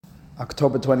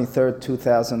October 23rd,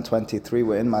 2023,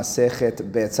 we're in Masechet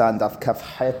Beisah Daf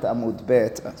Kafhet Amud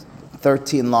Bet,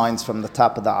 13 lines from the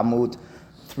top of the Amud,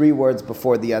 3 words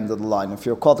before the end of the line. If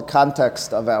you recall, the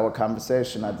context of our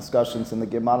conversation, our discussions in the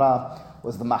Gemara,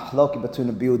 was the mahloki between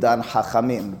the Biudah and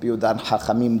Chachamim. The Biudah and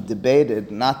Chachamim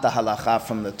debated not the halacha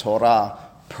from the Torah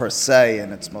per se,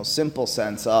 in its most simple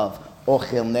sense of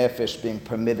ochel nefesh being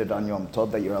permitted on Yom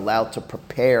Tov, that you're allowed to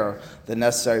prepare the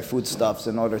necessary foodstuffs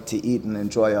in order to eat and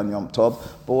enjoy on Yom Tov.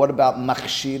 But what about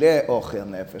machshire ochel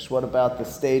nefesh? What about the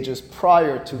stages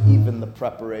prior to even the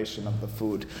preparation of the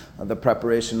food, the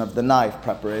preparation of the knife,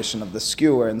 preparation of the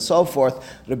skewer, and so forth?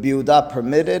 Rabbi Yehuda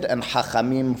permitted and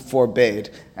Chachamim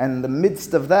forbade. And in the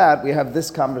midst of that, we have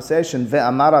this conversation.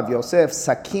 Ve'amar Rav Yosef,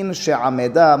 sakin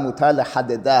she'ameda mutar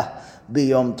lehadedah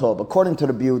b'yom tov. According to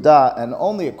the Biudah, and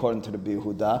only according to the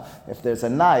Biudah, if there's a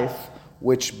knife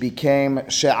which became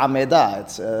she'ameda,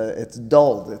 it's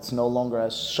dulled, it's no longer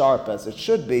as sharp as it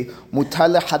should be, mutar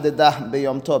lehadedah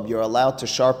b'yom tov, you're allowed to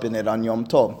sharpen it on Yom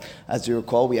Tov. As you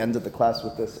recall, we ended the class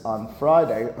with this on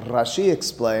Friday. Rashi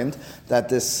explained that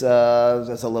this is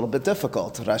a little bit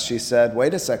difficult. Rashi said,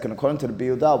 wait a second, according to the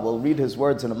Biudah, we'll read his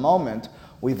words in a moment,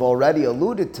 we've already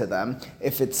alluded to them.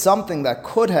 If it's something that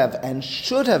could have and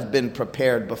should have been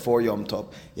prepared before Yom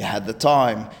Tov, you had the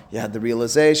time, you had the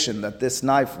realization that this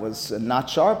knife was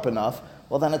not sharp enough,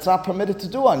 well then it's not permitted to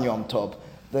do on Yom Tov.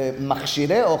 The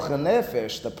machshire ochel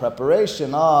nefesh, the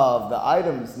preparation of the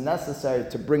items necessary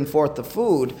to bring forth the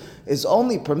food, is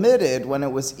only permitted when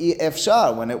it was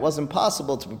efshar, when it wasn't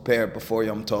possible to prepare before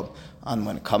Yom Tov. And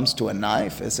when it comes to a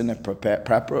knife, isn't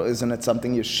it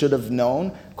something you should have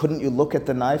known? Couldn't you look at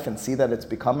the knife and see that it's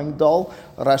becoming dull?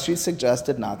 Rashi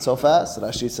suggested not so fast.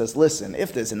 Rashi says, listen,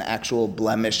 if there's an actual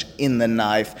blemish in the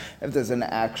knife, if there's an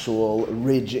actual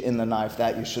ridge in the knife,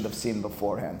 that you should have seen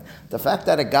beforehand. The fact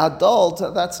that it got dulled,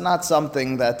 that's not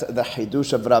something that the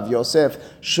Hidush of Rav Yosef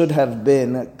should have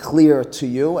been clear to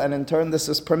you, and in turn this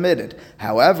is permitted.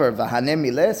 However, V'haneh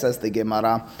mileh, says the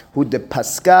Gemara, hu de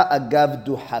paska agav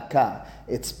duhaka.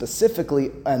 It's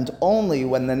specifically and only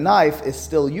when the knife is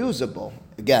still usable.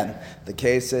 Again, the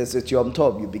case is it's Yom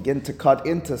Tov. You begin to cut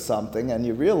into something and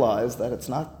you realize that it's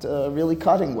not really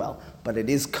cutting well, but it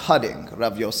is cutting.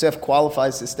 Rav Yosef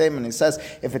qualifies his statement. He says,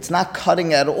 if it's not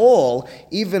cutting at all,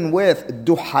 even with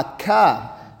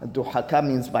duhaka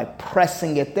means by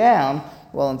pressing it down,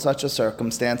 well, in such a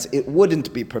circumstance, it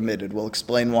wouldn't be permitted. We'll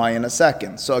explain why in a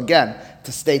second. So again,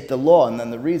 to state the law, and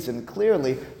then the reason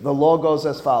clearly, the law goes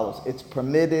as follows. It's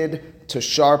permitted to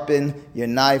sharpen your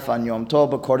knife on Yom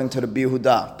Tov according to the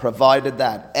Biudah, provided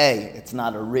that A, it's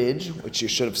not a ridge, which you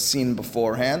should have seen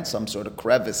beforehand, some sort of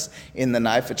crevice in the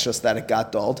knife, it's just that it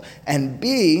got dulled, and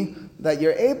B, that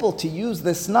you're able to use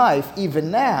this knife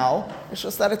even now, it's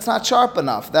just that it's not sharp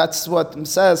enough. That's what it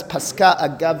says, Paska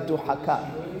agav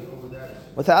duhaka.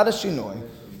 Without a shinoi.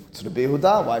 To the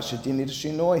Yehuda, why should you need a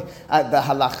shinoi? The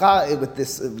halacha, with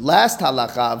this last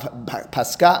halacha of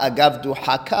Paska agav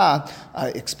duhaka,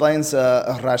 explains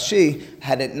Rashi,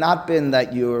 had it not been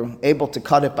that you're able to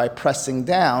cut it by pressing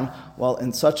down, well,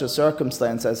 in such a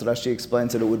circumstance, as Rashi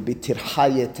explains it, it would be tirha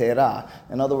yetera.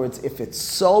 In other words, if it's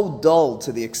so dull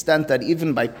to the extent that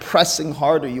even by pressing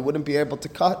harder you wouldn't be able to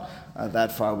cut,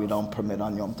 that far we don't permit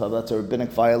on Yom Tov. That's a rabbinic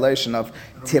violation of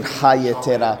tirha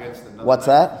yetera. What's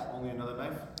that? Only another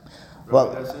knife?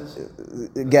 Well,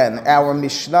 again, our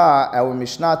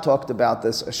Mishnah talked about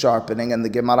this sharpening, and the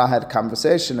Gemara had a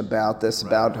conversation about this,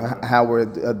 about how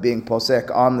we're being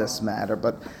posek on this matter.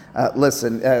 But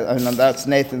listen, and that's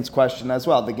Nathan's question as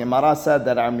well. The Gemara said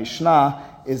that our Mishnah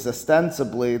is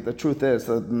ostensibly, the truth is,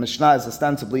 the Mishnah is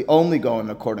ostensibly only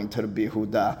going according to the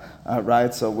Biudah,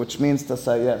 right? So, which means to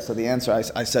say, yeah, so the answer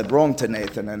I said wrong to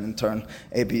Nathan, and in turn,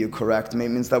 maybe you correct me,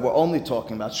 means that we're only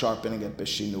talking about sharpening it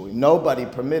b'shinui. Nobody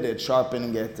permitted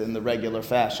sharpening it in the regular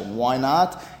fashion. Why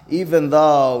not? Even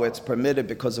though it's permitted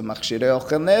because of machshire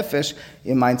ochel nefesh,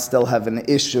 you might still have an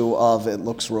issue of it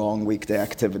looks wrong, weekday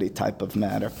activity type of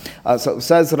matter. So it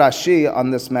says Rashi on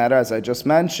this matter, as I just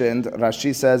mentioned,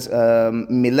 Rashi says, v'haneh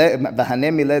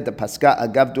mileh de paska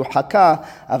agav duhaka,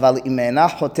 aval imena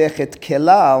hotechet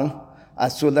kelal,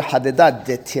 asur lehadeda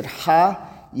de tirha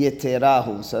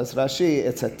yeterahu. Says Rashi,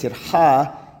 it's a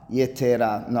tirha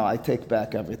yetera. No, I take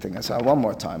back everything I said. One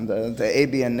more time. The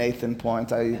Abi and Nathan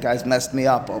point. You guys messed me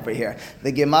up over here.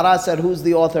 The Gemara said, who's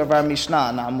the author of our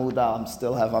Mishnah? Na'amuda. I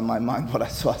still have on my mind what I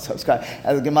saw.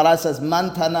 And the Gemara says,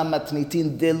 Mantana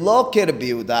matnitin de lo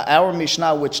Biudah. Our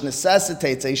Mishnah, which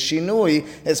necessitates a shinui,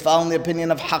 is following the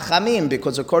opinion of Hachamim,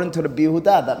 because according to the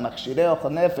Biudah, that machshire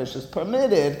ochel nefesh is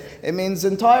permitted. It means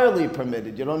entirely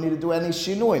permitted. You don't need to do any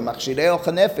shinui. Machshire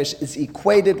ochel nefesh is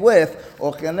equated with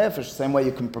ochel nefesh. The same way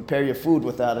you can prepare your food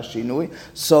without a shinui,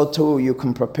 so too you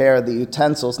can prepare the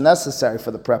utensils necessary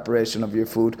for the preparation of your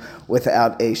food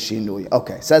without a shinui.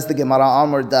 Okay, says the Gemara,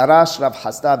 Amr Darash Rav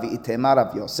Hasda v'itema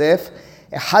Rav Yosef,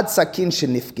 Ehad sakin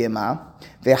shenifgema,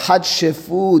 ve'ehad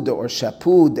shefud or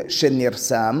shapud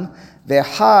shenirsam,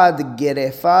 ve'ehad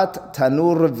gerefat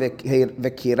tanur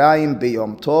v'kirayim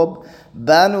b'yom tov,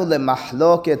 banu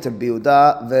lemahloket Rabbi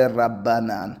Yehuda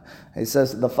ve'Rabbanan. He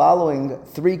says the following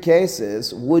three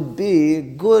cases would be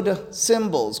good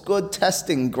symbols, good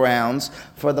testing grounds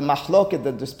for the mahloket,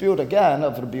 the dispute again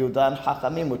of Rabbi Yehuda and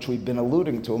Chachamim, which we've been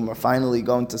alluding to and we're finally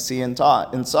going to see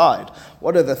inside.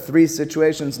 What are the three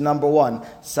situations? Number one,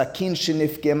 sakin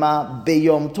shenifgema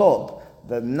beyom tov.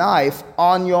 The knife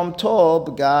on Yom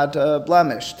Tov got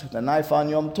blemished. The knife on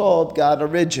Yom Tov got a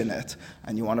ridge in it.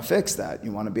 And you want to fix that.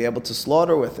 You want to be able to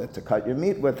slaughter with it, to cut your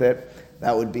meat with it.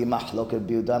 That would be mahloket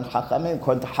Rabbi Yehuda and Chachamim.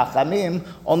 According to Chachamim,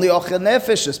 only ochel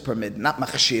nefesh is permitted, not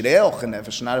machshirei ochel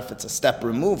nefesh, not if it's a step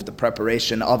removed, the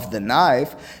preparation of the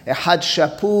knife. Ehad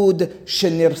shapud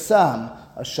shenirsam.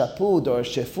 A shapud or a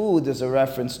shefud is a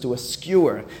reference to a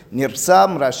skewer.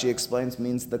 Nirsam, Rashi explains,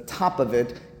 means the top of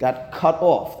it got cut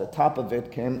off. The top of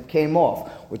it came off,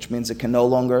 which means it can no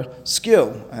longer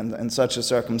skew. And in such a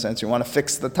circumstance, you want to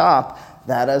fix the top.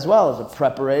 That as well as a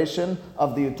preparation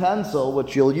of the utensil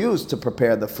which you'll use to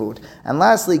prepare the food. And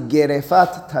lastly,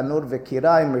 gerefat tanur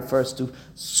v'kirayim refers to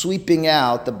sweeping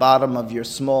out the bottom of your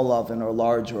small oven or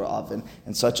larger oven.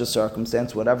 In such a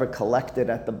circumstance, whatever collected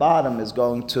at the bottom is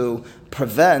going to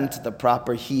prevent the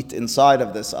proper heat inside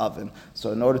of this oven.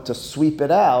 So in order to sweep it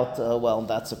out, well,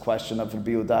 that's a question of Rabbi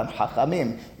Yehuda and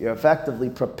Chachamim. You're effectively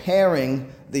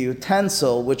preparing the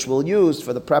utensil which we'll use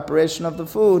for the preparation of the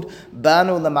food.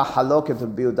 Banu lemahaloket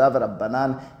Rabbi Yehuda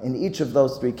ve'Rabbanan. In each of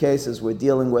those three cases, we're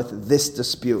dealing with this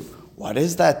dispute. What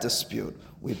is that dispute?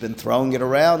 We've been throwing it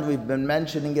around. We've been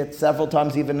mentioning it several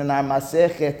times, even in our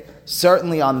Masechet.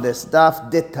 Certainly on this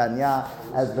daf, Ditanya,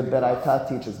 as the Beraita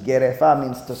teaches, Gerefa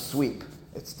means to sweep.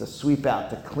 It's to sweep out,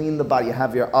 to clean the body. You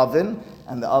have your oven,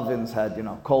 and the ovens had,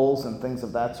 coals and things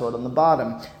of that sort on the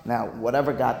bottom. Now,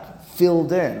 whatever got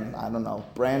filled in,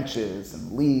 branches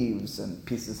and leaves and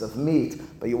pieces of meat,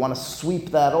 but you want to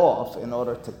sweep that off in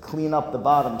order to clean up the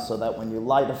bottom so that when you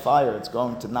light a fire, it's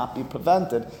going to not be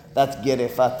prevented. That's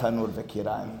gerefat tanur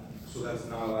v'kirayim. So that's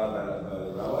not allowed by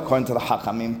the rabbi? According to the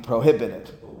Chachamim,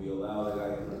 prohibited. But we allow the guy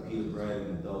to put a piece of bread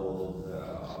and dough.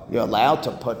 You're allowed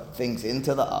to put things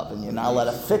into the oven. You're not allowed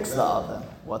to fix the oven.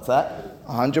 What's that?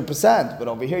 100%. But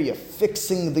over here, you're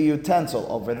fixing the utensil.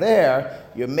 Over there,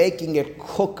 you're making it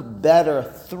cook better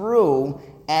through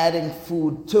adding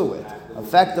food to it.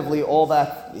 Effectively, all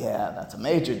that, that's a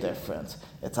major difference.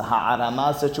 It's a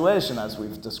ha'arama situation, as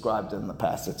we've described in the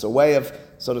past. It's a way of,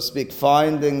 so to speak,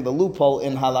 finding the loophole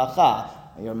in halakha.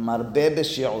 You're marbeh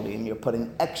b'shi'urim, you're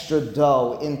putting extra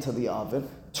dough into the oven,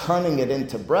 turning it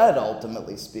into bread,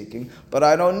 ultimately speaking, but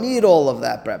I don't need all of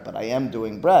that bread, but I am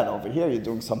doing bread. Over here, you're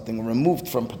doing something removed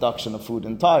from production of food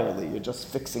entirely. You're just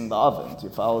fixing the oven. Do you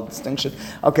follow the distinction?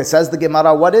 Okay, says the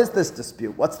Gemara, what is this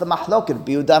dispute? What's the mahloket?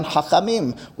 Rabbi Yehuda and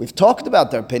Chachamim. We've talked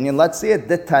about their opinion. Let's see it.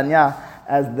 Ditanya,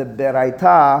 as the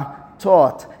Beraita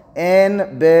taught,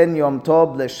 En ben Yom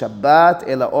Tov leShabbat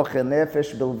ela ochel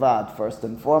nefesh bilvad. First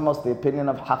and foremost, the opinion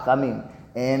of Chachamim.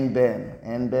 En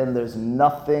ben, there's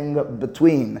nothing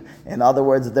between. In other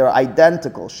words, they're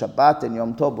identical. Shabbat and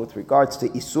Yom Tov with regards to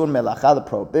Isur Melacha, the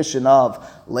prohibition of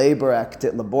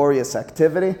laborious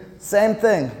activity. Same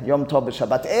thing, Yom Tov and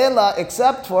Shabbat. Ela,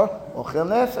 except for Ochel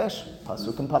Nefesh.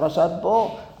 Pasuk in Parashat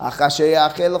Bo. Say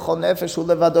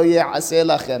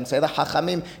the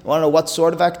Chachamim. You want to know what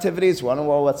sort of activities? You want to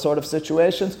know what sort of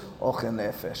situations? Ochel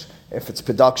Nefesh. If it's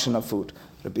production of food.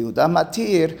 Rabbi Yehuda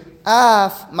matir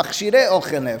af machshirei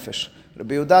ochel nefesh.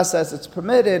 Rabbi Yehuda says it's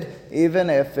permitted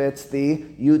even if it's the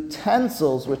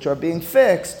utensils which are being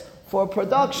fixed for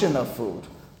production of food.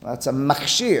 That's a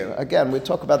machshir. Again, we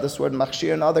talk about this word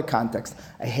machshir in other contexts.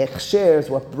 A hechsher is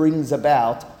what brings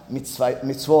about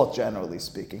mitzvot, generally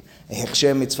speaking. A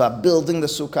hechsher mitzvah, building the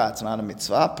sukkah, it's not a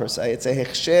mitzvah per se, it's a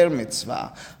hechsher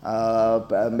mitzvah.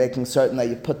 Making certain that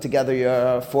you put together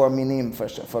your four minim for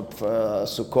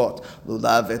sukkot.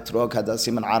 Lulav, etrog,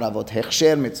 hadasim, and aravot,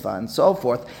 hechsher mitzvah, and so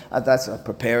forth. That's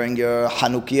preparing your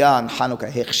Hanukkah and Hanukkah.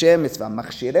 Hechsher mitzvah,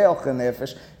 machshirei ochel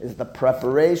nefesh, is the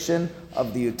preparation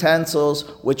of the utensils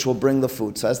which will bring the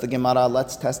food. Says the Gemara,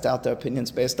 let's test out their opinions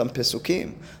based on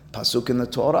Pesukim. Pasuk in the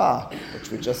Torah,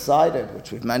 which we just cited,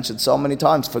 which we've mentioned so many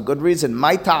times for good reason.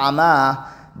 My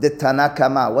ta'ama de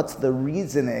Tanakama. What's the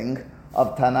reasoning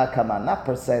of Tanakama? Not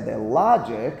per se their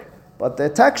logic, but the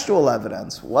textual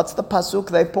evidence. What's the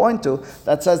pasuk they point to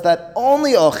that says that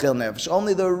only ochel nefesh,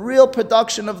 only the real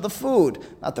production of the food,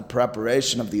 not the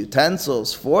preparation of the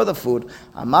utensils for the food.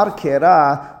 Amar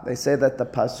kera, they say that the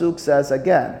pasuk says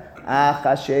again, ach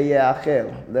asher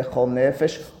ye'achel lechol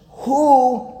nefesh,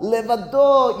 hu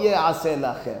levado ye'aseh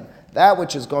lachem. That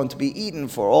which is going to be eaten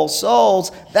for all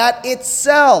souls, that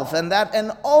itself, and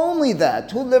only that,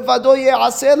 hu levado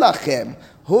ye'aseh lachem,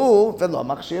 hu velo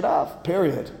machshirav,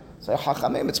 period. Say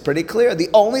Hachamim, it's pretty clear. The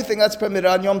only thing that's permitted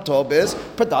on Yom Tov is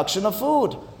production of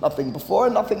food. Nothing before,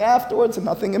 nothing afterwards, and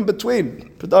nothing in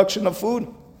between. Production of food.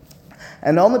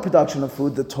 And only production of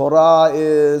food, the Torah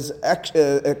is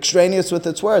extraneous with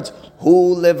its words.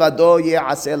 Hu levado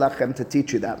ye'aseh lachem, to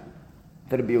teach you that.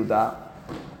 Rabbi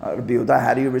Yehuda,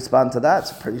 how do you respond to that?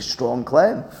 It's a pretty strong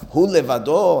claim. Hu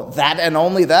levado, that and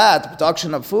only that,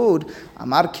 production of food.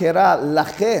 Amar kera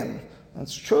lachem.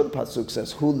 That's true, the pasuk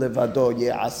says, Hu levado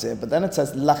ye'aseh, but then it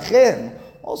says lachem,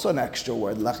 also an extra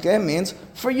word. Lachem means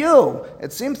for you.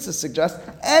 It seems to suggest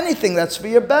anything that's for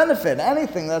your benefit,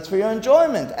 anything that's for your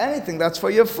enjoyment, anything that's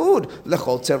for your food.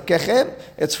 Lechol tzerkechem,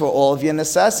 it's for all of your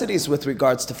necessities with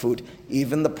regards to food,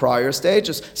 even the prior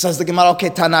stages. Says the Gemara, okay,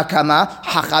 Tanakama,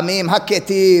 Hachamim,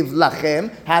 Haketiv,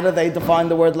 Lachem. How do they define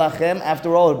the word Lachem?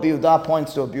 After all, Rabbi Yehuda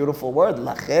points to a beautiful word,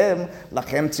 Lachem.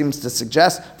 Lachem seems to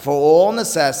suggest for all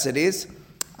necessities.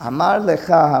 Amar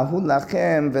lecha hu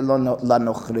lachem velo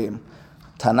lanochrim.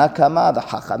 Tanakama, the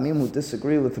Hachamim who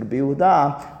disagree with Rabbi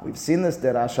Yehuda, we've seen this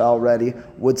derasha already,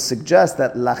 would suggest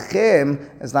that lachem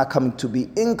is not coming to be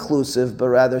inclusive, but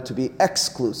rather to be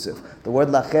exclusive. The word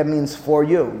lachem means for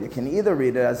you. You can either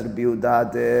read it as Rabbi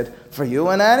Yehuda did, for you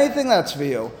and anything that's for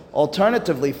you.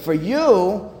 Alternatively, for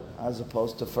you, as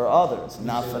opposed to for others,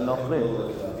 not for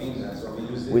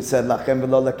nochrim. We said lachem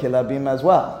v'lo lekilabim as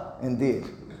well, indeed.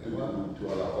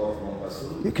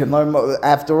 You can learn more.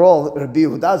 After all, Rabbi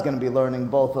Yehuda is going to be learning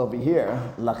both over here.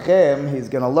 Lachem, he's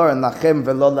going to learn lachem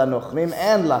velo lanochrim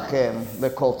and lachem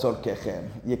lekol tzorkechem.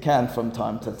 You can from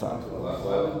time to time. Why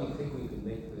would we think we could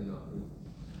make the nochrim?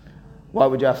 Why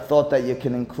would you have thought that you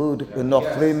can include the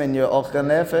nochrim in your ochel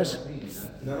nefesh?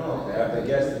 No, they have the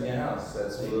guest in your house.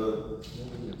 That's good.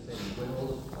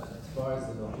 As far as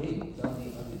the nochrim, it's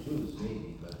only Jews,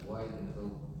 maybe, but why the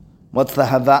What's the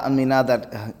hava amina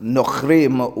that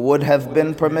nochrim would have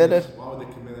been permitted? Why would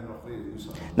they command a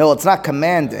nochrim? No, it's not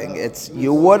commanding. It's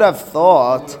you would have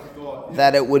thought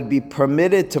that it would be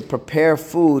permitted to prepare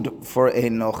food for a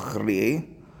nochri.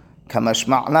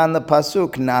 Kamashma'na in the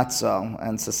pasuk, not so.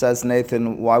 And so says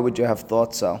Nathan, why would you have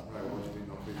thought so?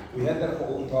 We had that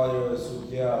whole entire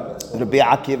sugya. Rabbi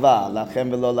Akiva, lachem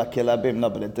v'lo lakilabim. No,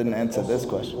 but it didn't answer this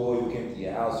question. Before you came to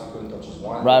your house, you couldn't touch his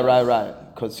wine. Right.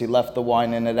 Because he left the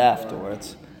wine in it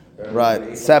afterwards.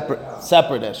 Right.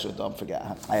 Separate issue, don't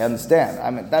forget. I understand. I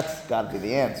mean, that's got to be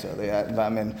the answer.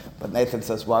 But Nathan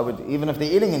says, why would, even if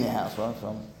they're eating in your house, well,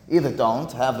 either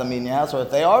don't have them in your house, or if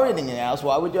they are eating in your house,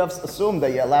 why would you have assumed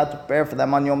that you're allowed to prepare for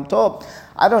them on Yom Tov?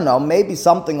 I don't know, maybe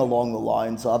something along the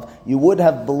lines of, you would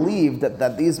have believed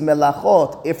that these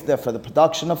melachot, if they're for the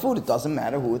production of food, it doesn't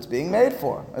matter who it's being made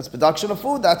for. It's production of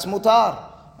food, that's mutar.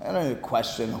 I don't need to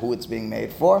question who it's being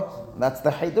made for. That's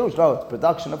the hidush. No, it's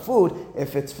production of food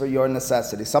if it's for your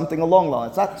necessity. Something along the lines.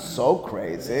 It's not so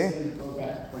crazy.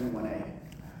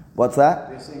 What's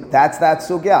that? That's that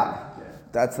sugya.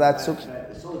 That's that sugya.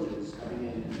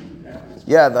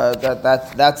 Yeah,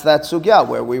 that's that sugya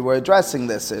where we were addressing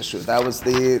this issue. That's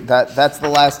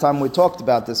the last time we talked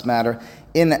about this matter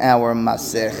in our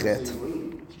masechet.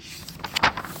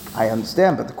 I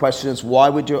understand, but the question is, why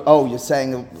would you? Oh, you're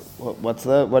saying, what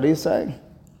are you saying?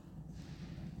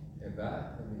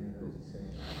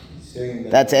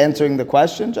 That's answering the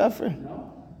question, Jeffrey?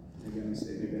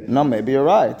 No, maybe you're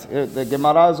right. The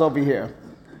Gemara is over here.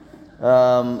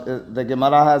 The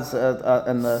Gemara has,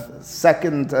 in the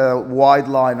second wide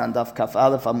line on Daf Kaf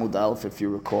Aleph Amud Aleph, if you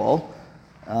recall,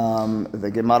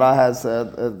 the Gemara has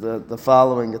the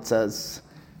following. It says,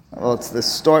 well, it's the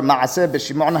story. Ma'aseh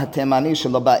b'Shimon haTemani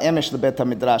shelo ba'emesh lebet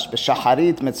haMidrash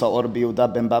b'Shacharit mitzaor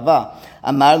b'Yehuda ben Bava.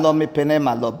 Amar lo mipnei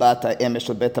ma lo bata emesh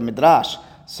lebet haMidrash.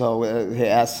 So he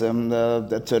asked him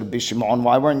to Rabbi Shimon,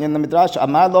 why weren't you in the Midrash?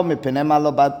 Amar lo mipnei ma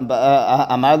lo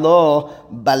amar lo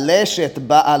baleshet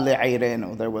ba'a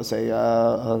le'irenu. There was a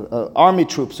army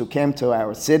troops who came to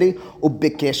our city.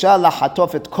 Ubikesha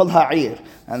lahatof et kol ha'ir.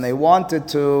 and they wanted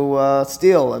to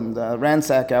steal and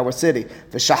ransack our city.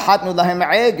 V'shahatnu lahem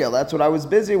egel. That's what I was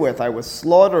busy with.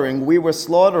 We were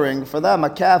slaughtering for them a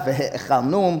calf.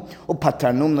 V'he'echalnum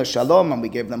upatarnum l'shalom, and we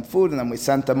gave them food, and then we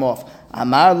sent them off.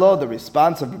 Amar lo, the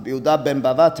response of Rabbi Yehuda ben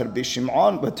Bava to Rabbi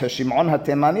Shimon, to Shimon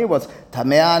HaTemani was,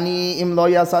 Tameani im lo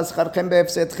yasas charchem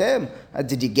be'efsetchem.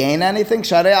 Did you gain anything?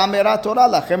 Sharei amira Torah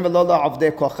lachem v'lo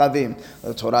la'avdei kochavim.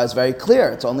 The Torah is very clear.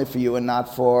 It's only for you and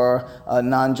not for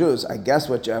non-Jews. I guess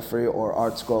what Jeffrey or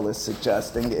Art School is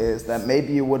suggesting is that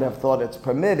maybe you would have thought it's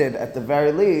permitted at the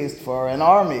very least for an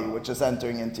army which is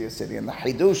entering into your city. And the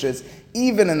Hidush is,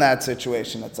 even in that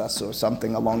situation, it's asur,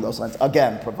 something along those lines.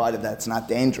 Again, provided that it's not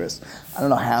dangerous. I don't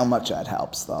know how much that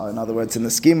helps, though. In other words, in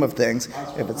the scheme of things,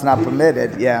 if it's not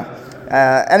permitted, yeah.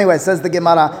 Anyway, says the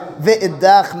Gemara,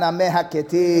 Ve'idach nameha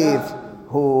ketiv.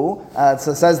 Who?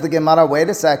 So says the Gemara, wait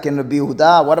a second, Rabbi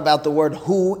Yehuda, what about the word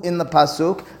who in the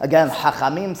pasuk? Again,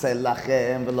 Hachamim say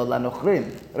lachem v'lo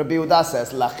lanochrim. Rabbi Yehuda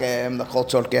says lachem l'chol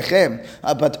tzorkechem.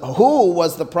 But who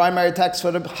was the primary text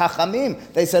for the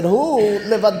Hachamim? They said who?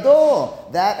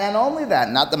 Levado. That and only that.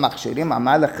 Not the machshirim.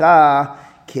 Amar lecha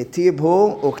ketib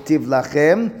hu uktiv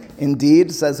lachem.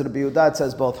 Indeed, says Rabbi Yehuda, it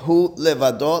says both hu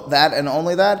levado, that and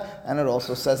only that, and it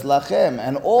also says lachem,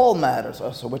 and all matters.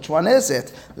 So which one is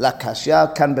it?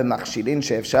 Lakashya kan b'machshirin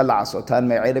she'efshar la'asotan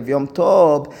me'erev yom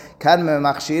tov, kan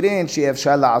b'machshirin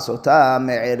she'efshar la'asotan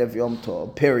me'erev yom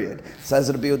tov. Period. Says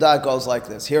Rabbi Yehuda, it goes like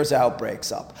this. Here's how it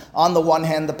breaks up. On the one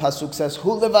hand, the pasuk says hu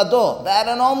levado, that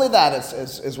and only that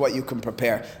is what you can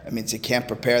prepare. It means you can't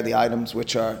prepare the items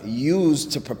which are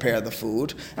used to prepare the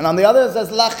food. And on the other, it says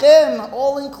lachem,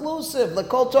 all inclusive.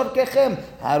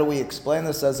 How do we explain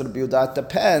this? As Rabbi Yehuda, it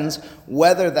depends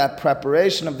whether that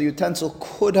preparation of the utensil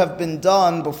could have been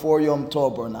done before Yom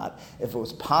Tov or not. If it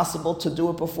was possible to do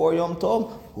it before Yom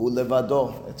Tov, hu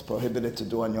levado, it's prohibited to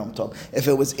do on Yom Tov. If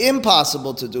it was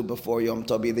impossible to do before Yom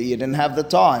Tov, either you didn't have the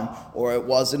time, or it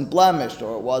wasn't blemished,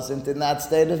 or it wasn't in that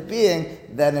state of being,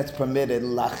 then it's permitted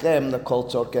lachem, the kol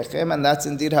tzorkechem, and that's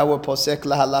indeed how we're posek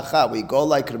lahalacha. We go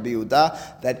like Rabbi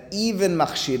Yehuda, that even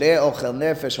machshirei ochel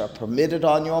nefesh are permitted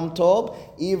on Yom Tov,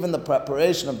 even the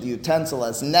preparation of the utensil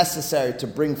as necessary to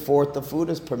bring forth the food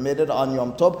is permitted on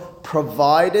Yom Tov,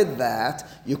 provided that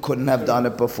you couldn't have done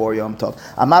it before Yom Tov.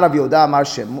 Amar Rabbi Yehuda, Amar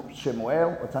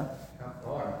Shemuel, what's that?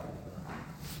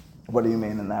 What do you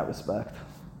mean in that respect?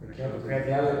 You can't prepare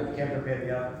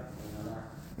the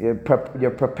oven.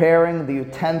 You're preparing the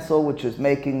utensil which is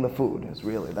making the food.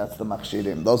 That's the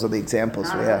machshirim. Those are the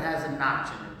examples we have. It has a notch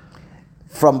in it.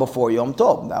 From before Yom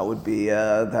Tov, that would be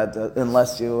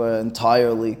unless you were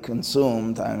entirely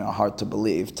consumed. I know, hard to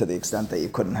believe to the extent that you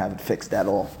couldn't have it fixed at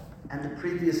all. And the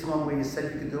previous one where you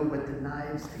said you could do it with the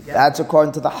knives together. That's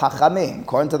according to the Hachamim.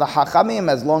 According to the Hachamim,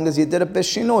 as long as you did it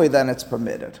b'shinui, then it's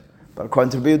permitted. But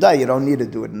according to Rabbi Yehuda, you don't need to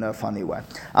do it in a funny way.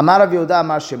 Amar Rabbi Yehuda,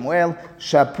 Amar Shemuel,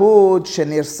 Shapud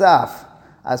shenirsaf.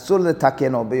 Asur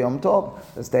letakeno b'yom tov.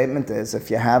 The statement is, if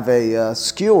you have a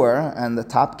skewer and the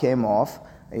top came off,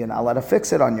 you're not allowed to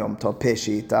fix it on Yom Tov.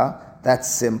 Peshita. That's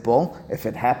simple. If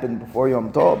it happened before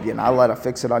Yom Tov, you're not allowed to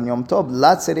fix it on Yom Tov.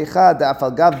 La tzericha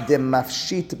de'afal gav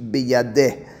demafshit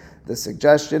biyadeh. The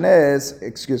suggestion is,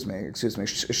 excuse me,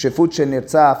 shifut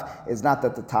shenirtzaf is not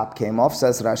that the top came off,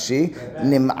 says Rashi.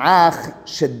 Nim'ach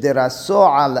darsu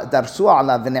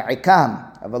ala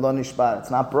v'ne'ikam avalon nishbar. It's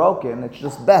not broken, it's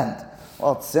just bent.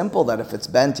 Well, it's simple that if it's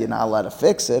bent, you're not allowed to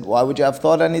fix it. Why would you have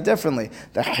thought any differently?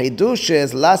 The chidush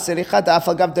is la serichat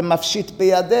afagav de mafshit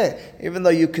biyadeh. Even though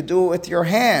you could do it with your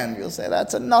hand, you'll say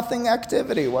that's a nothing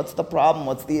activity. What's the problem?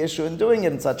 What's the issue in doing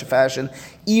it in such a fashion?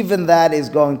 Even that is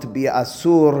going to be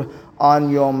asur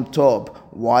on Yom Tov.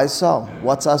 Why so?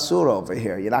 What's asur over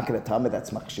here? You're not going to tell me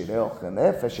that's machshirei ochel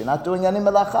nefesh. You're not doing any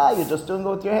melacha. You're just doing it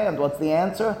with your hand. What's the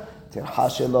answer? It's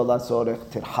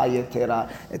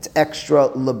extra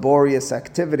laborious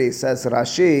activity, says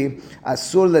Rashi.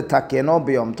 Asur letakeno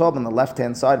b'yom tov, on the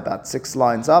left-hand side, about 6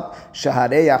 lines up.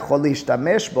 Shaharei yachol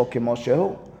lishtamesh bo kemo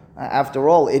shehu. After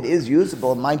all, it is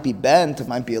usable. It might be bent, it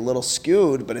might be a little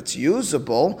skewed, but it's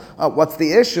usable. What's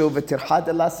the issue? V'tircha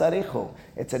de la sarichu.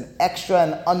 It's an extra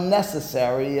and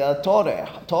unnecessary Torah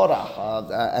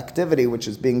activity which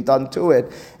is being done to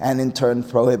it and in turn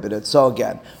prohibited. So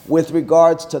again, with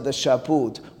regards to the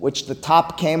shaput, which the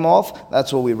top came off,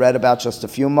 that's what we read about just a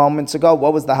few moments ago.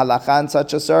 What was the halakha in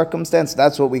such a circumstance?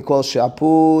 That's what we call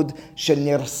shaput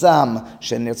shenirsam.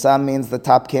 Shenirsam means the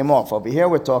top came off. Over here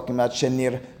we're talking about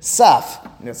shenirsaf.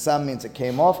 Nirsam means it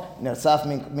came off.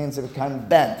 Nirsaf means it became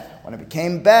bent. When it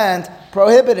became bent,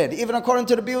 prohibited, even according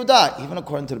to the Biudah. Even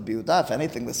according to the Biudah, if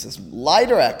anything, this is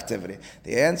lighter activity.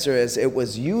 The answer is it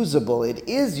was usable, it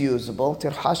is usable.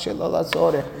 Say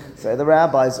the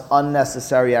rabbis,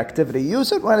 unnecessary activity.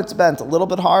 Use it when it's bent, a little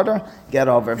bit harder, get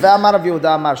over. Ve'amar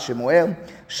Yehuda amar Shemuel,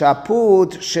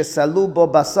 shaput shesalu bo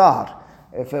basar.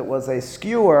 If it was a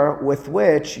skewer with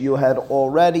which you had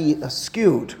already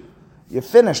skewed, you're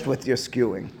finished with your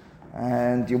skewing,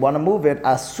 and you want to move it,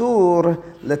 asur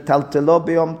letaltelo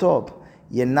b'yom tov.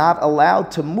 You're not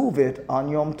allowed to move it on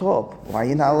Yom Tov. Why are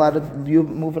you not allowed to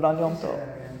move it on Yom Tov?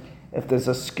 If there's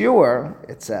a skewer,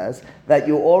 it says, that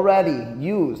you already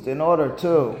used in order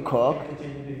to cook,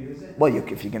 well,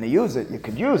 if you're going to use it, you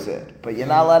could use it, but you're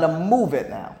not allowed to move it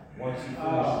now.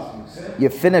 You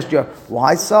finished your...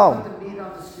 Why so?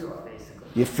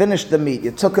 You finished the meat.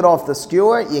 You took it off the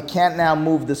skewer. You can't now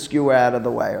move the skewer out of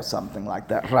the way or something like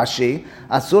that. Rashi,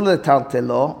 asur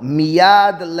letaltelo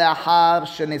miyad lahar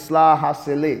shenisla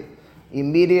hasili.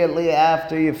 Immediately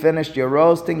after you finished your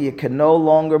roasting, you can no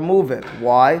longer move it.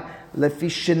 Why? Lefi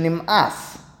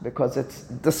shenim'as, because it's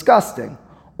disgusting.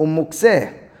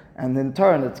 Umukseh, and in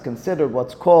turn, it's considered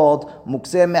what's called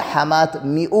mukseh mehamat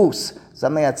mi'us.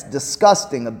 Something that's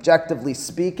disgusting, objectively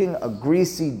speaking, a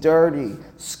greasy, dirty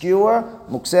skewer.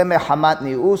 Mukseh mehamat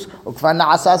ni'us, ukvar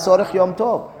na'asa sorech yom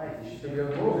tov.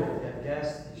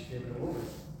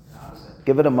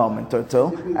 Give it a moment or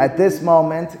two. At this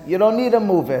moment, you don't need to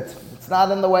move it. It's not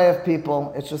in the way of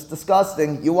people. It's just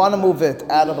disgusting. You want to move it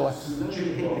out of the way.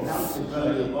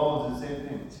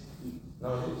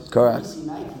 Correct.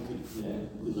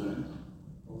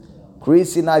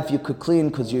 Greasy knife you could clean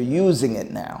because you're using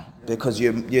it now. Because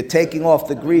you're taking off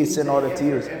the grease in order to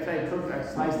use it.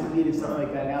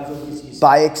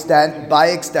 By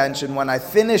extension, when I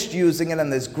finished using it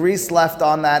and there's grease left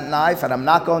on that knife and I'm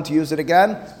not going to use it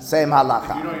again, same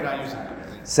halacha.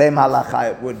 Same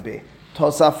halacha it would be.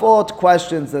 Tosafot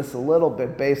questions this a little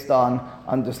bit based on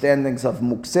understandings of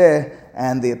mukseh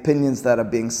and the opinions that are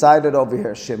being cited over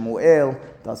here. Shemuel,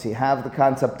 does he have the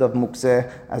concept of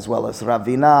mukseh, as well as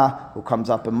Ravina, who comes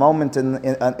up in a moment in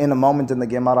the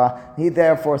Gemara? He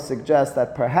therefore suggests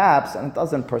that perhaps, and it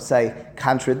doesn't per se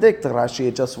contradict Rashi,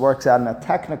 it just works out in a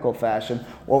technical fashion.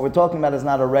 What we're talking about is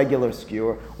not a regular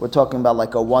skewer. We're talking about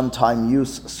like a one-time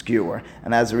use skewer.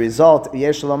 And as a result,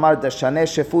 Yesh lomar deshaneh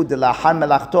shefu de lahar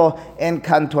melachto en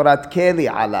kantorat keli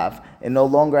alav. It no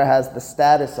longer has the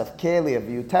status of keli, of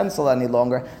utensil any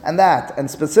longer,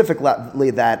 and specifically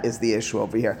that is the issue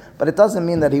over here. But it doesn't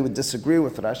mean that he would disagree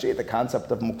with Rashi. The concept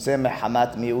of mukseh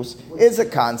mehamat mius is a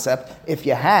concept if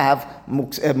you have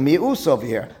mius over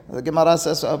here. The Gemara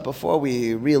says before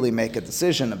we really make a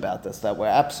decision about this, that we're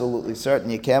absolutely certain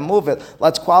you can't move it.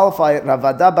 Let's qualify it.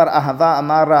 Ravada bar Ahava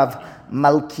amar Rav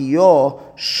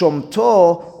Malkiyo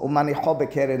Shomto Umanicho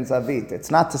Bekeren Zavit. It's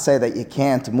not to say that you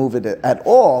can't move it at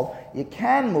all. You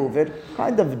can move it,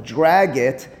 kind of drag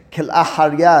it, Kil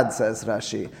Aharyad, says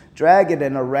Rashi. Drag it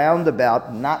in a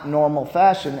roundabout, not normal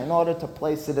fashion, in order to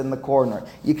place it in the corner.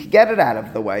 You can get it out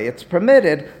of the way. It's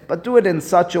permitted, but do it in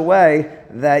such a way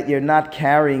that you're not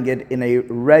carrying it in a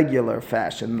regular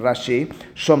fashion. Rashi,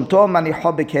 Shomto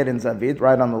Manicho Bekeren Zavit,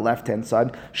 right on the left-hand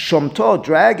side. Shomto,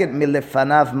 drag it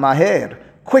milefanav maher,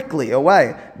 quickly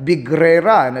away.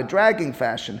 Bigrera, in a dragging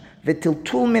fashion.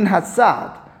 V'tiltul min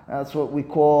hatzad. That's what we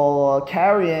call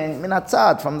carrying min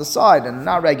hatzad, from the side, and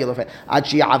not regular fashion.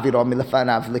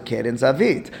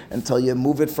 Until you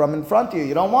move it from in front of you.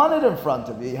 You don't want it in front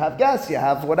of you. You have guests, you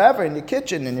have whatever in your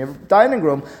kitchen, in your dining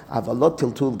room. Avalot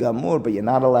tiltul gamur, but you're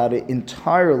not allowed to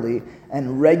entirely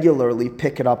and regularly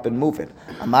pick it up and move it.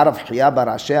 Amarav Hiya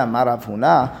barashe, Amarav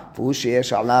Huna, v'hu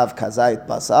sheyesh alav kazait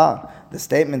basar. The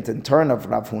statement in turn of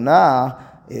Rav Huna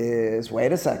is,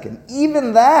 wait a second,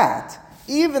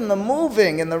 even the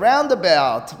moving in the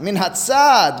roundabout, min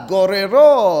hatzad,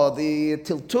 gorero, the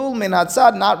tiltul min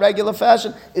hatzad, not regular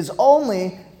fashion, is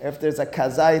only if there's a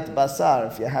kazait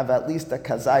basar, if you have at least a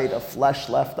kazait of flesh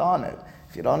left on it.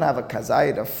 If you don't have a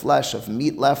kazait of flesh, of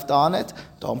meat left on it,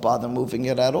 don't bother moving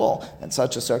it at all. In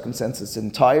such a circumstance, it's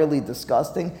entirely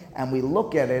disgusting, and we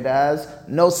look at it as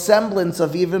no semblance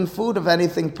of even food, of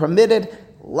anything permitted.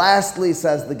 Lastly,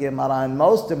 says the Gemara, and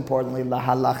most importantly, la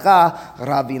halacha,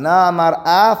 Ravina amar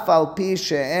af al pi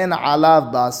she'en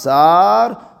alav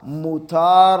basar,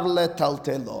 mutar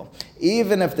letaltelo.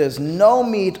 Even if there's no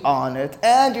meat on it,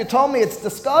 and you told me it's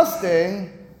disgusting,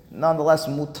 nonetheless,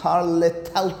 mutar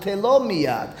letaltelo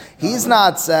miyad. He's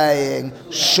not saying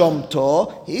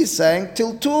shomto, he's saying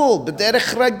tiltul,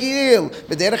 b'derech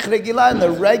ragil, in the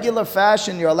regular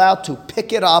fashion, you're allowed to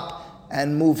pick it up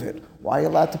and move it. Why are you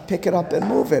allowed to pick it up and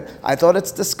move it? I thought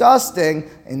it's disgusting.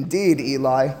 Indeed,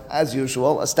 Eli, as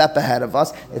usual, a step ahead of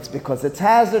us. It's because it's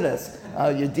hazardous.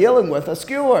 You're dealing with a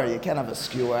skewer. You can't have a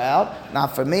skewer out.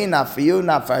 Not for me, not for you,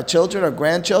 not for our children or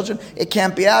grandchildren. It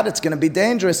can't be out. It's going to be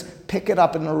dangerous. Pick it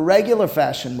up in a regular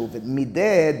fashion. Move it.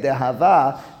 Mideh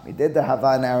dehava. Mideh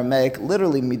dehava in Aramaic,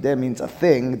 literally mideh means a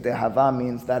thing. Dehava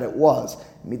means that it was.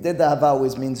 Mideh dehava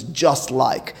always means just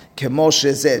like. Kemoshe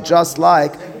zeh. Just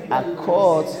like.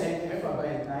 Akot.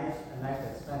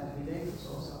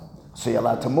 So you're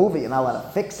allowed to move it, you're not allowed to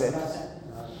fix it.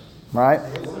 Right?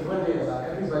 Everybody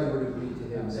would agree to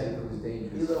him that it was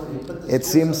dangerous. It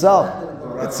seems so.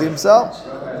 It seems so.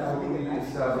 You're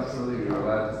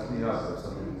allowed to clean up if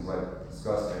something's like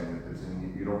disgusting. If it's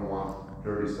you don't want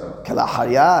dirty stuff.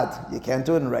 Kalahayat. You can't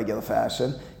do it in regular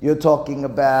fashion. You're talking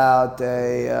about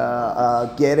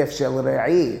a geref shel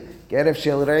re'i. Geref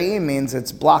shel re'i means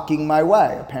it's blocking my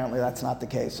way. Apparently that's not the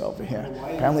case over here.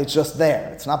 Apparently it's just there.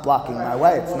 It's not blocking my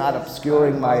way. It's not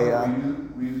obscuring my...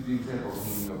 We use the example of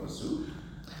cleaning up a soup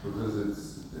because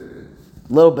it's...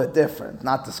 A little bit different.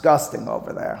 Not disgusting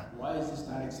over there. Why is this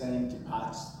not extending to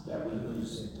pots that we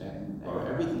use and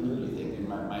everything you think?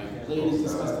 My plate is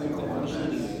disgusting if I finish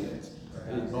eating it.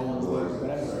 It's bones,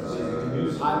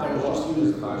 whatever. Pot that was just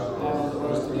used, that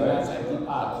was 3 minutes empty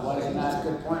pot. Why is it not a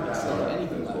good point?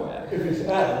 Anything like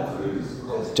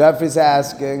that. Jeffrey's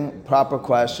asking, proper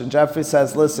question. Jeffrey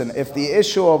says, listen, if the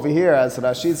issue over here, as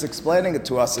Rashi's explaining it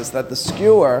to us, is that the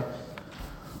skewer,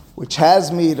 which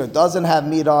has meat or doesn't have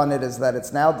meat on it, is that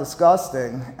it's now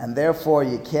disgusting, and therefore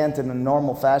you can't in a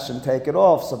normal fashion take it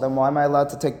off, so then why am I allowed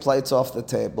to take plates off the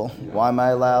table? Why am I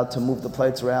allowed to move the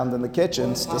plates around in the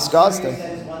kitchen? It's disgusting.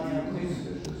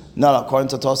 No, according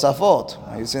to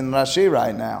Tosafot. He's in Rashi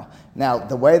right now. Now,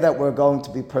 the way that we're going to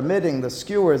be permitting the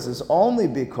skewers is only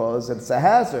because it's a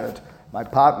hazard. My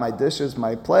pot, my dishes,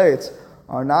 my plates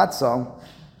are not so.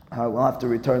 We'll have to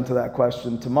return to that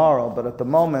question tomorrow, but at the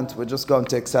moment, we're just going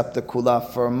to accept the kula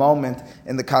for a moment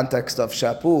in the context of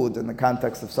shapud, in the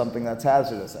context of something that's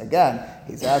hazardous. Again,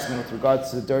 he's asking with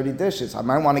regards to the dirty dishes. I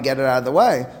might want to get it out of the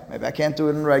way. Maybe I can't do it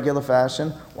in regular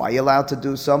fashion. Why are you allowed to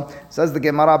do so? Says the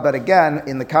Gemara, but again,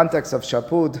 in the context of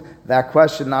shapud, that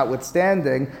question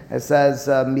notwithstanding, it says,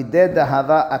 mideh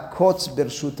dehava akotz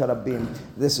birshut harabim.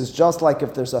 This is just like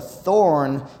if there's a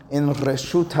thorn in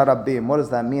reshut harabim. What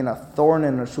does that mean? A thorn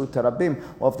in reshut harabim?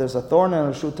 Well, if there's a thorn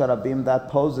in reshut harabim, that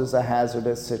poses a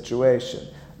hazardous situation.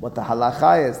 What the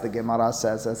halacha is, the Gemara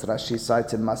says, as Rashi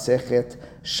cites in Masechet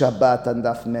Shabbat and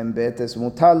Daf Membet, is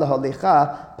mutar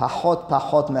laholicha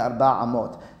pachot me'arba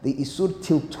amot. The isur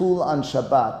tiltul on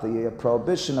Shabbat, the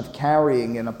prohibition of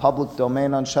carrying in a public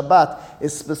domain on Shabbat,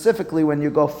 is specifically when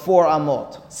you go 4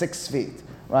 amot, 6 feet.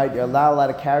 Right? You're allowed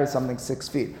to carry something 6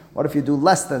 feet. What if you do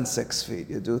less than 6 feet?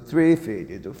 You do 3 feet,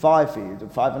 you do 5 feet, you do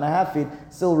 5.5 feet.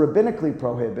 Still rabbinically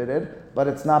prohibited, but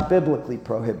it's not biblically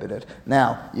prohibited.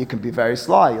 Now, you can be very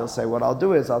sly. You'll say, what I'll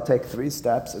do is I'll take 3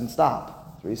 steps and stop.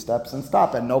 3 steps and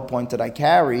stop. At no point did I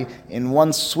carry in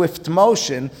one swift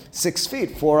motion 6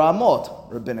 feet, 4 amot.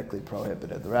 Rabbinically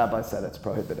prohibited. The rabbi said it's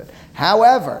prohibited.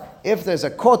 However, if there's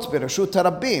a kotz b'reshut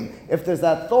harabim, if there's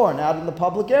that thorn out in the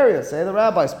public area, say the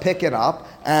rabbis, pick it up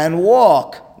and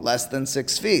walk less than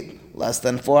 6 feet, less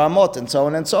than 4 amot, and so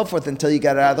on and so forth until you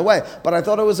get it out of the way. But I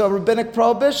thought it was a rabbinic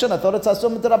prohibition. I thought it's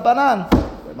asum d'Rabbanan.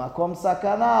 Makom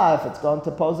sakana, if it's going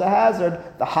to pose a hazard,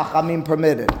 the hachamim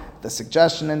permitted. The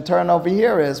suggestion in turn over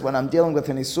here is when I'm dealing with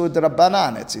an isur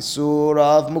d'Rabbanan, it's isur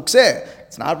of mukseh.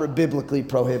 It's not biblically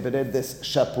prohibited, this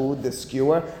shapud, this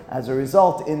skewer. As a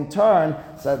result, in turn,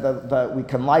 so that we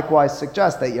can likewise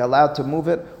suggest that you're allowed to move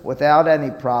it without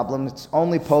any problem. It's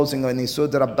only posing an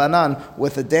isur d'Rabbanan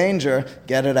with a danger,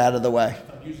 get it out of the way.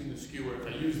 If I'm using the skewer, if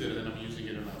I use it and then I'm using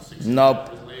it about 6 Nope.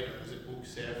 hours later, is it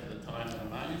mukseh for the time that I'm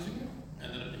not using it?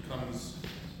 And then it becomes...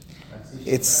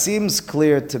 It seems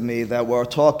clear to me that we're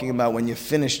talking about when you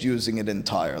finished using it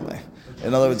entirely.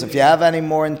 In other words, if you have any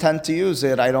more intent to use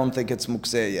it, I don't think it's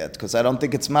mukseh yet, because I don't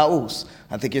think it's ma'us.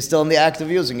 I think you're still in the act of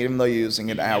using it, even though you're using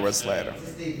it hours later. I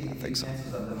think so.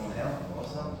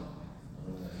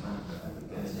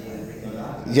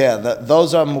 Yeah,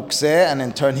 those are mukseh, and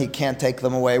in turn he can't take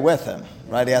them away with him.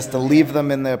 Right? He has to leave them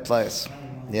in their place.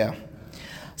 Yeah.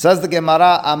 Says the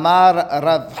Gemara, Amar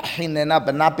Rav Hinena,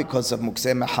 but not because of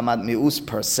mukseh mehamad mi'us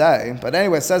per se. But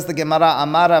anyway, says the Gemara,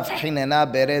 Amar Rav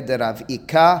Hinena bere de Rav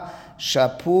Ika,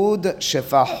 Shapud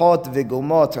shefahot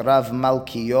vigumot Rav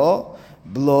Malkiyo,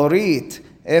 Blorit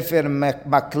efer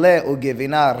makle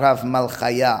ugevina Rav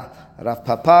Malchaya. Rav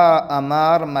Papa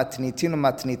Amar matnitin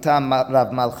matnita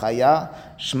Rav Malchaya,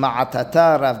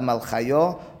 Shma'atata Rav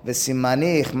Malchayo,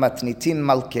 Vesimanich matnitin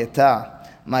Malketa.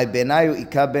 My benayu,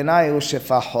 ika benayu,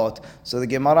 shefahot. So the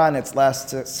Gemara in its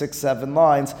last 6-7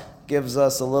 lines gives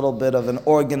us a little bit of an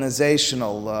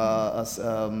organizational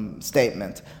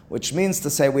statement, which means to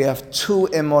say we have two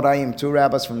Emoraim, two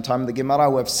rabbis from the time of the Gemara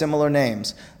who have similar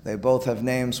names. They both have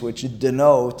names which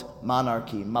denote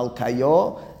monarchy.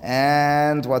 Malkayo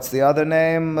and what's the other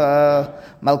name?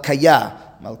 Malkaya.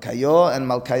 Malkayo and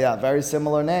Malkaya. Very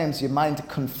similar names. You might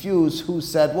confuse who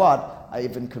said what. I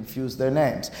even confused their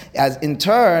names. As in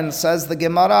turn, says the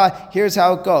Gemara, here's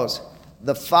how it goes.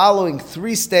 The following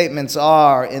 3 statements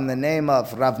are in the name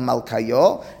of Rav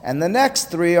Malkayo, and the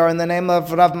next 3 are in the name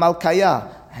of Rav Malkaya.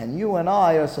 And you and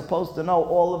I are supposed to know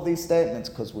all of these statements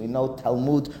because we know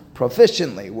Talmud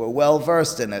proficiently. We're well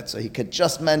versed in it. So he could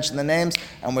just mention the names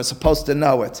and we're supposed to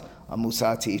know it. A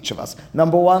musa to each of us.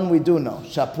 Number 1, we do know.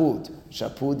 Shapud.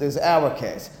 Shapud is our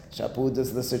case. Shapud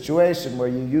is the situation where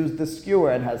you use the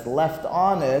skewer and has left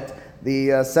on it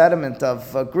the sediment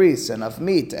of grease and of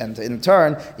meat, and in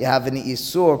turn you have an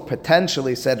isur,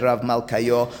 potentially, said Rav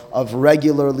Malkayo, of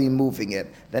regularly moving it.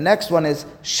 The next one is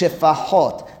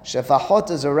shefahot. Shefahot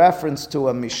is a reference to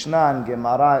a Mishnah and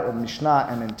Gemara,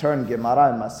 and in turn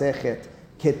Gemara and Masechet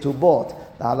Ketubot.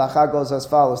 The halacha goes as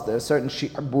follows. There are certain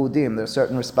shi'budim, there are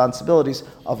certain responsibilities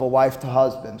of a wife to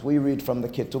husband. We read from the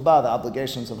Ketubah, the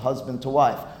obligations of husband to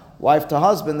wife. Wife to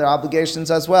husband, their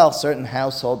obligations as well. Certain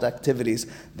household activities,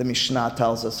 the Mishnah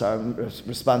tells us, are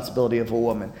responsibility of a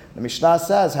woman. The Mishnah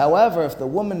says, however, if the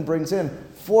woman brings in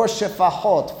 4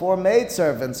 shefahot, 4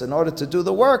 maidservants in order to do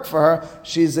the work for her,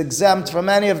 she's exempt from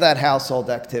any of that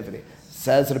household activity.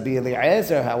 Says Rabbi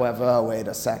Eliezer, however, wait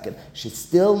a second. She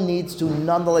still needs to,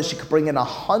 nonetheless, she could bring in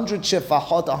 100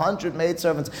 shefahot, 100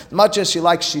 maidservants. As much as she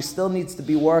likes, she still needs to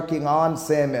be working on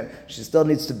semen. She still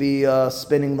needs to be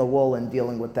spinning the wool and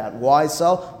dealing with that. Why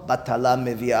so? Batala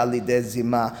mevi'a lidei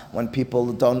zima. When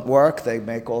people don't work, they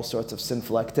make all sorts of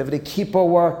sinful activity. Keep her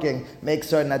working. Make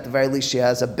certain at the very least she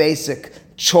has a basic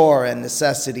chore and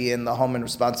necessity in the home and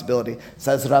responsibility.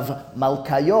 Says Rav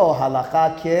Malkayo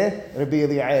halacha ke Rabbi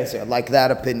Eliezer, like that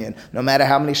opinion. No matter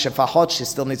how many shefahot, she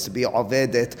still needs to be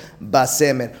ovedet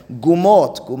basemen.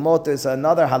 Gumot is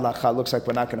another halacha. Looks like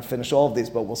we're not going to finish all of these,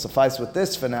 but we'll suffice with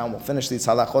this for now. We'll finish these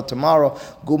halachot tomorrow.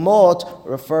 Gumot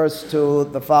refers to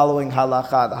the following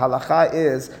halacha. The halacha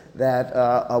is that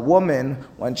a woman,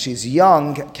 when she's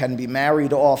young, can be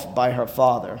married off by her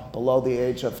father. Below the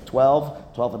age of 12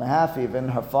 and a half even,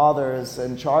 her father is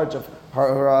in charge of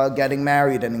her getting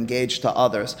married and engaged to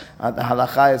others. The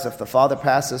halacha is if the father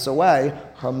passes away,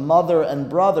 her mother and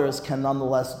brothers can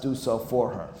nonetheless do so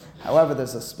for her. However,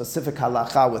 there's a specific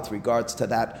halacha with regards to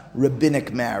that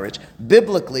rabbinic marriage.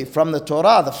 Biblically, from the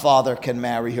Torah, the father can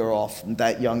marry her off at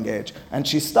that young age. And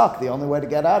she's stuck. The only way to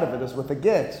get out of it is with a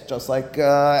get. Just like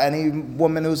any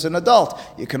woman who's an adult.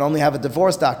 You can only have a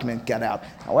divorce document get out.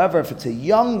 However, if it's a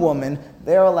young woman,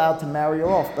 they're allowed to marry her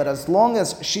off. But as long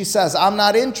as she says, I'm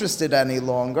not interested any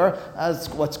longer, as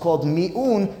what's called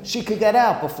mi'un, she could get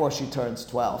out before she turns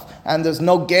 12. And there's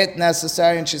no get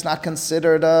necessary, and she's not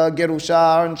considered a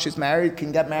gerusha, and she's married,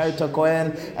 can get married to a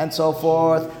kohen, and so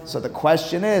forth. So the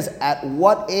question is, at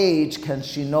what age can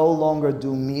she no longer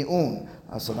do mi'un?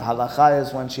 So the halacha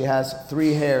is when she has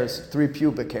 3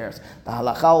 pubic hairs. The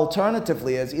halacha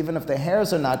alternatively is even if the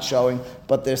hairs are not showing,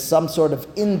 but there's some sort of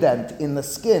indent in the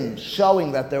skin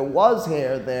showing that there was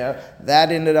hair there,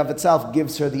 that in and of itself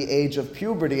gives her the age of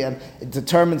puberty and it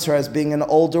determines her as being an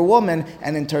older woman,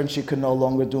 and in turn she can no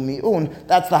longer do mi'un.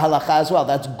 That's the halacha as well.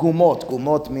 That's gumot.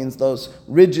 Gumot means those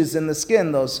ridges in the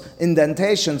skin, those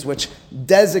indentations which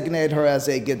designate her as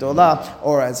a gedolah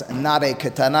or as not a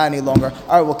ketana any longer.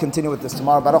 All right, we'll continue with this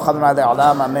tomorrow. Baruch Adonai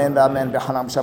Le'olam. Amen. Amen.